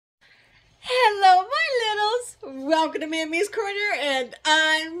welcome to Mammy's Corner, and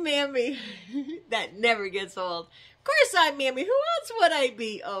I'm Mammy. That never gets old. Of course I'm Mammy. Who else would I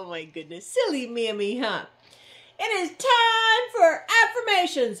be? Oh my goodness, silly Mammy, huh? It is time for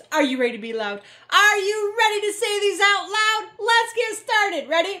affirmations. Are you ready to be loud? Are you ready to say these out loud? Let's get started.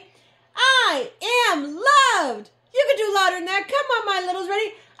 Ready? I am loved. You can do louder than that. Come on, my littles.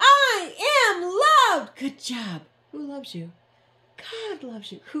 Ready? I am loved. Good job. Who loves you? God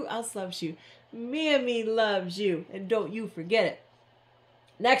loves you. Who else loves you? Mammy loves you. And don't you forget it.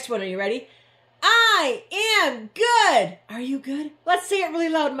 Next one. Are you ready? I am good. Are you good? Let's say it really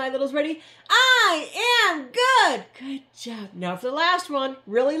loud, my littles. Ready? I am good. Good job. Now for the last one.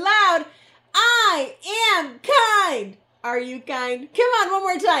 Really loud. I am kind. Are you kind? Come on, one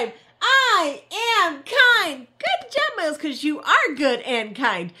more time. I am kind. Good job, my littles, because you are good and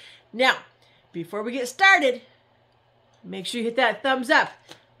kind. Now, before we get started, make sure you hit that thumbs up.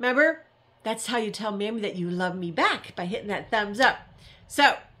 Remember, that's how you tell Mammy that you love me back, by hitting that thumbs up. So,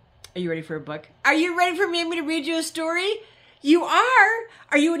 are you ready for a book? Are you ready for Mammy to read you a story? You are.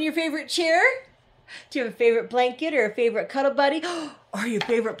 Are you in your favorite chair? Do you have a favorite blanket or a favorite cuddle buddy? Or your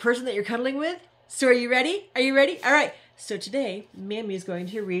favorite person that you're cuddling with? So are you ready? Are you ready? All right. So today, Mammy is going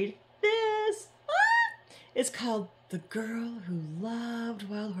to read this. It's called The Girl Who Loved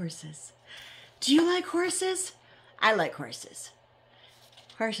Wild Horses. Do you like horses? I like horses.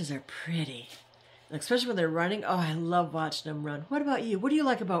 Horses are pretty. Especially when they're running. Oh, I love watching them run. What about you? What do you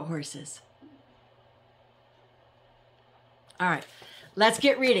like about horses? All right, let's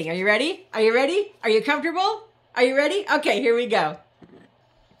get reading. Are you ready? Are you ready? Are you comfortable? Are you ready? Okay, here we go.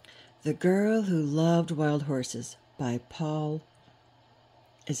 The Girl Who Loved Wild Horses by Paul,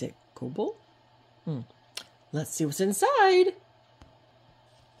 is it Goble? Let's see what's inside.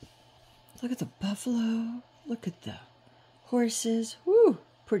 Look at the buffalo. Look at the horses. Woo,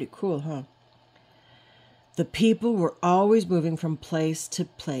 pretty cool, huh? The people were always moving from place to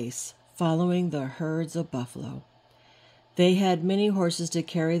place, following the herds of buffalo. They had many horses to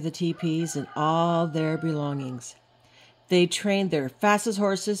carry the teepees and all their belongings. They trained their fastest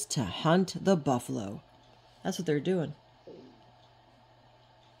horses to hunt the buffalo. That's what they're doing.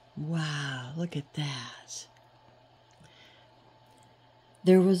 Wow, look at that.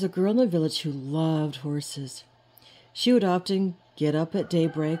 There was a girl in the village who loved horses. She would often get up at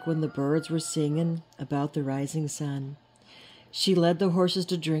daybreak when the birds were singing about the rising sun. She led the horses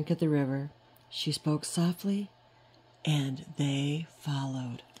to drink at the river. She spoke softly, and they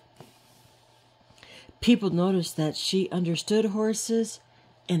followed. People noticed that she understood horses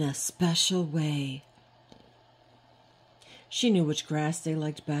in a special way. She knew which grass they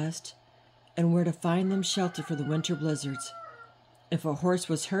liked best and where to find them shelter for the winter blizzards. If a horse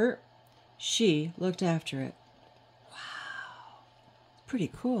was hurt, she looked after it.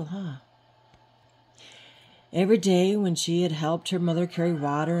 Pretty cool, huh? Every day when she had helped her mother carry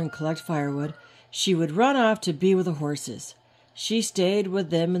water and collect firewood, she would run off to be with the horses. She stayed with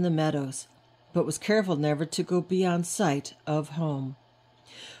them in the meadows, but was careful never to go beyond sight of home.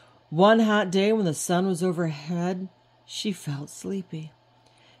 One hot day when the sun was overhead, she felt sleepy.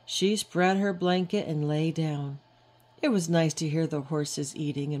 She spread her blanket and lay down. It was nice to hear the horses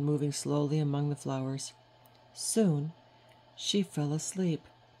eating and moving slowly among the flowers. Soon, she fell asleep.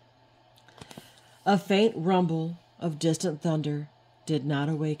 A faint rumble of distant thunder did not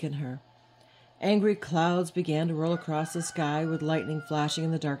awaken her. Angry clouds began to roll across the sky with lightning flashing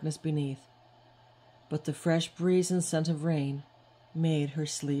in the darkness beneath. But the fresh breeze and scent of rain made her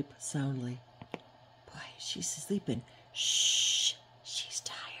sleep soundly. Boy, she's sleeping. Shh, she's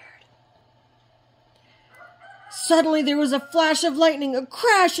tired. Suddenly there was a flash of lightning, a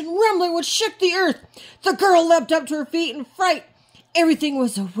crash and rumbling which shook the earth. The girl leapt up to her feet in fright. Everything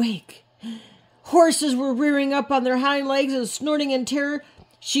was awake. Horses were rearing up on their hind legs and snorting in terror.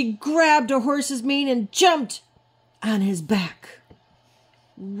 She grabbed a horse's mane and jumped on his back.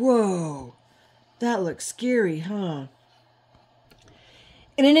 Whoa, that looks scary, huh?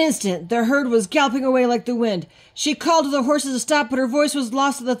 In an instant, the herd was galloping away like the wind. She called to the horses to stop, but her voice was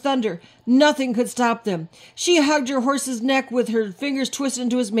lost in the thunder. Nothing could stop them. She hugged her horse's neck with her fingers twisted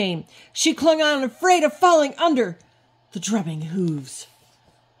into his mane. She clung on, afraid of falling under the drumming hooves.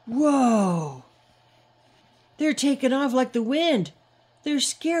 Whoa! They're taking off like the wind. They're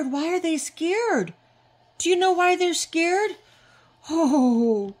scared. Why are they scared? Do you know why they're scared?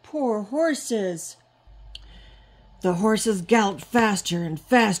 Oh, poor horses. The horses galloped faster and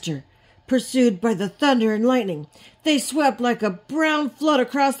faster, pursued by the thunder and lightning. They swept like a brown flood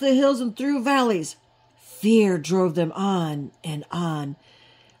across the hills and through valleys. Fear drove them on and on,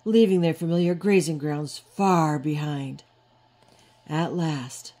 leaving their familiar grazing grounds far behind. At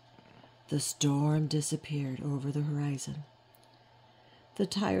last, The storm disappeared over the horizon. The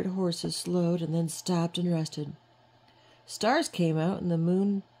tired horses slowed and then stopped and rested. Stars came out and the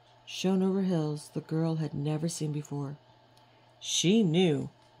moon shone over hills the girl had never seen before. She knew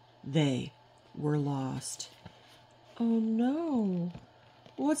they were lost. Oh no,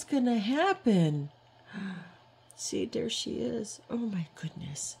 what's gonna happen? See, there she is. Oh my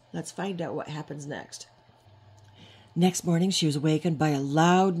goodness. Let's find out what happens next. Next morning she was awakened by a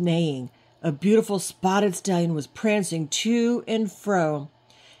loud neighing. A beautiful spotted stallion was prancing to and fro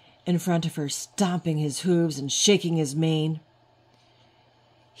in front of her, stomping his hooves and shaking his mane.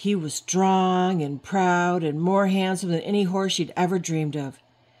 He was strong and proud and more handsome than any horse she'd ever dreamed of.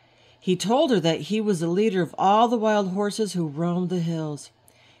 He told her that he was the leader of all the wild horses who roamed the hills.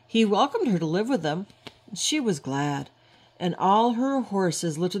 He welcomed her to live with them. She was glad, and all her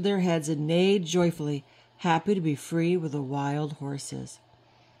horses lifted their heads and neighed joyfully, happy to be free with the wild horses.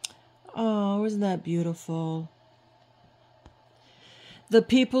 Oh, isn't that beautiful? The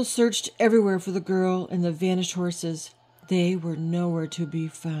people searched everywhere for the girl and the vanished horses. They were nowhere to be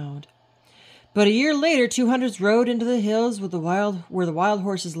found. But a year later, 2 hunters rode into the hills where the wild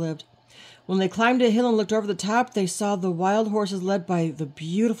horses lived. When they climbed a hill and looked over the top, they saw the wild horses led by the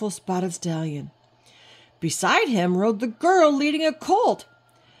beautiful spotted stallion. Beside him rode the girl leading a colt.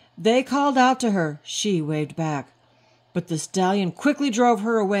 They called out to her. She waved back. But the stallion quickly drove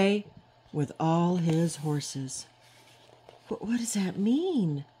her away with all his horses. But what does that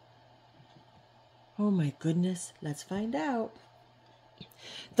mean? Oh my goodness, let's find out.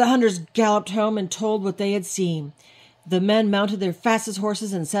 The hunters galloped home and told what they had seen. The men mounted their fastest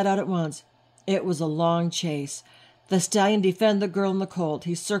horses and set out at once. It was a long chase. The stallion defended the girl and the colt.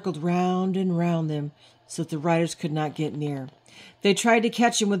 He circled round and round them so that the riders could not get near. They tried to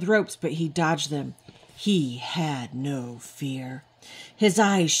catch him with ropes, but he dodged them. He had no fear. His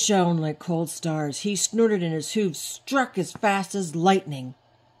eyes shone like cold stars. He snorted and his hooves struck as fast as lightning.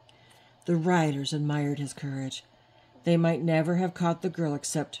 The riders admired his courage. They might never have caught the girl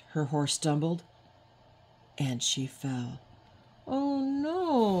except her horse stumbled and she fell. Oh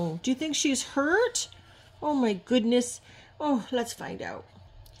no, do you think she's hurt? Oh my goodness. Oh, let's find out.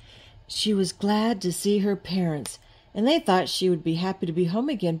 She was glad to see her parents, and they thought she would be happy to be home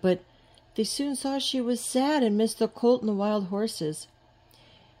again, but they soon saw she was sad and missed the colt and the wild horses.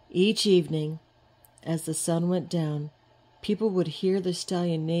 Each evening, as the sun went down, people would hear the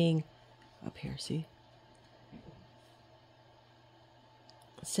stallion neighing up here, see?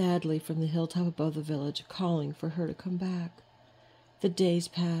 Sadly from the hilltop above the village, calling for her to come back. The days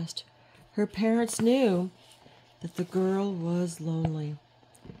passed. Her parents knew that the girl was lonely.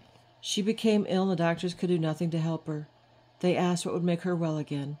 She became ill and the doctors could do nothing to help her. They asked what would make her well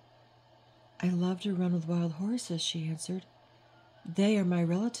again. I love to run with wild horses, she answered. They are my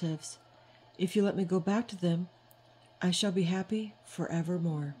relatives. If you let me go back to them, I shall be happy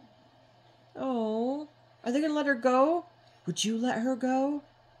forevermore. Oh, are they going to let her go? Would you let her go?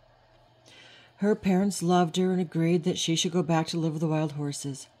 Her parents loved her and agreed that she should go back to live with the wild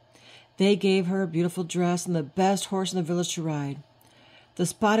horses. They gave her a beautiful dress and the best horse in the village to ride. The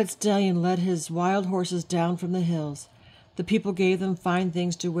spotted stallion led his wild horses down from the hills. The people gave them fine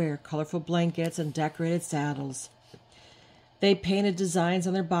things to wear, colorful blankets and decorated saddles. They painted designs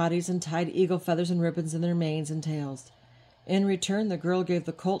on their bodies and tied eagle feathers and ribbons in their manes and tails. In return, the girl gave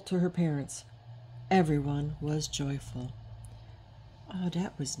the colt to her parents. Everyone was joyful. Oh,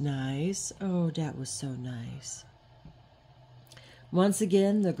 that was nice. Oh, that was so nice. Once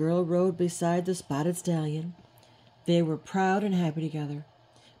again, the girl rode beside the spotted stallion. They were proud and happy together.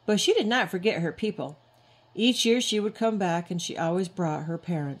 But she did not forget her people. Each year she would come back, and she always brought her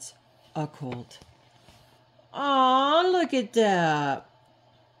parents a colt. Aw, look at that.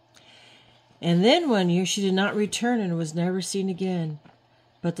 And then one year she did not return and was never seen again.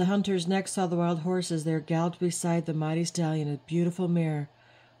 But the hunters next saw the wild horses there galloped beside the mighty stallion, a beautiful mare,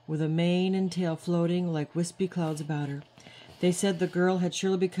 with a mane and tail floating like wispy clouds about her. They said the girl had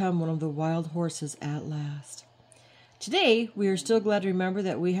surely become one of the wild horses at last. Today, we are still glad to remember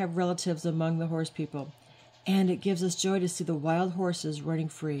that we have relatives among the horse people, and it gives us joy to see the wild horses running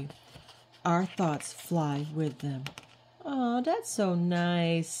free. Our thoughts fly with them. Oh, that's so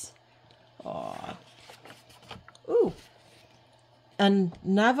nice. Aw. Ooh. A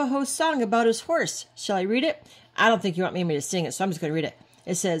Navajo song about his horse. Shall I read it? I don't think you want me to sing it, so I'm just going to read it.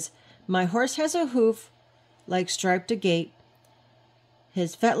 It says, my horse has a hoof like striped agate.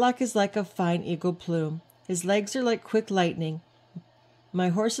 His fetlock is like a fine eagle plume. His legs are like quick lightning. My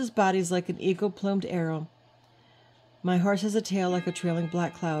horse's body is like an eagle-plumed arrow. My horse has a tail like a trailing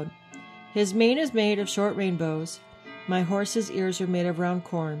black cloud. His mane is made of short rainbows. My horse's ears are made of round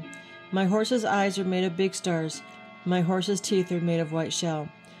corn. My horse's eyes are made of big stars. My horse's teeth are made of white shell.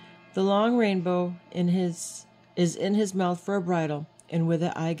 The long rainbow is in his mouth for a bridle, and with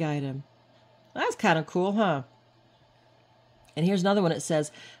it I guide him. That's kind of cool, huh? And here's another one. It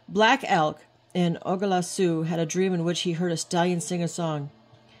says, Black Elk in Ogalassu had a dream in which he heard a stallion sing a song.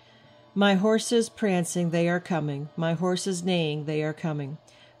 My horses prancing, they are coming. My horses neighing, they are coming.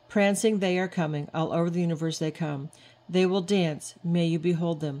 Prancing, they are coming. All over the universe they come. They will dance. May you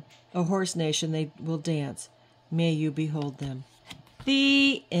behold them. A horse nation, they will dance. May you behold them.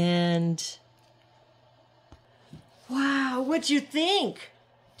 The end. Wow, what'd you think?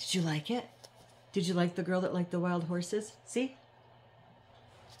 Did you like it? Did you like the girl that liked the wild horses? See?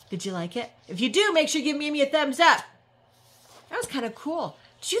 Did you like it? If you do, make sure you give Mimi a thumbs up. That was kind of cool.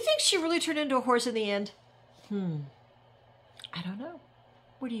 Do you think she really turned into a horse in the end? I don't know.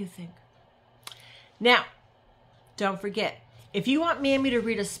 What do you think? Now, don't forget, if you want Mammy to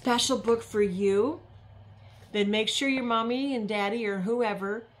read a special book for you, then make sure your mommy and daddy or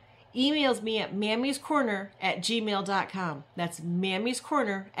whoever emails me at mammyscorner@gmail.com. That's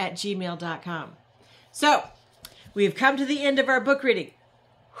mammyscorner@gmail.com. So, we've come to the end of our book reading.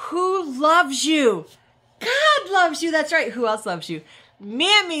 Who loves you? God loves you. That's right. Who else loves you?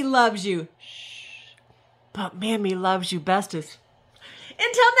 Mammy loves you. Shh. But Mammy loves you bestest.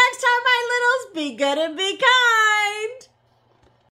 Until next time, my littles, be good and be kind.